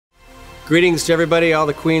Greetings to everybody, all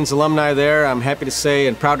the Queens alumni there. I'm happy to say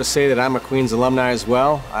and proud to say that I'm a Queens alumni as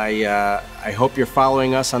well. I hope you're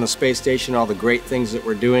following us on the space station, all the great things that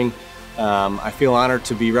we're doing. I feel honored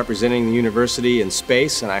to be representing the university in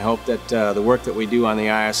space, and I hope that the work that we do on the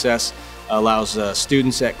ISS allows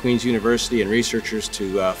students at Queens University and researchers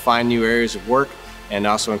to find new areas of work, and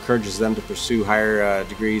also encourages them to pursue higher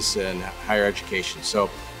degrees and higher education. So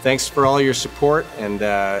thanks for all your support, and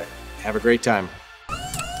have a great time.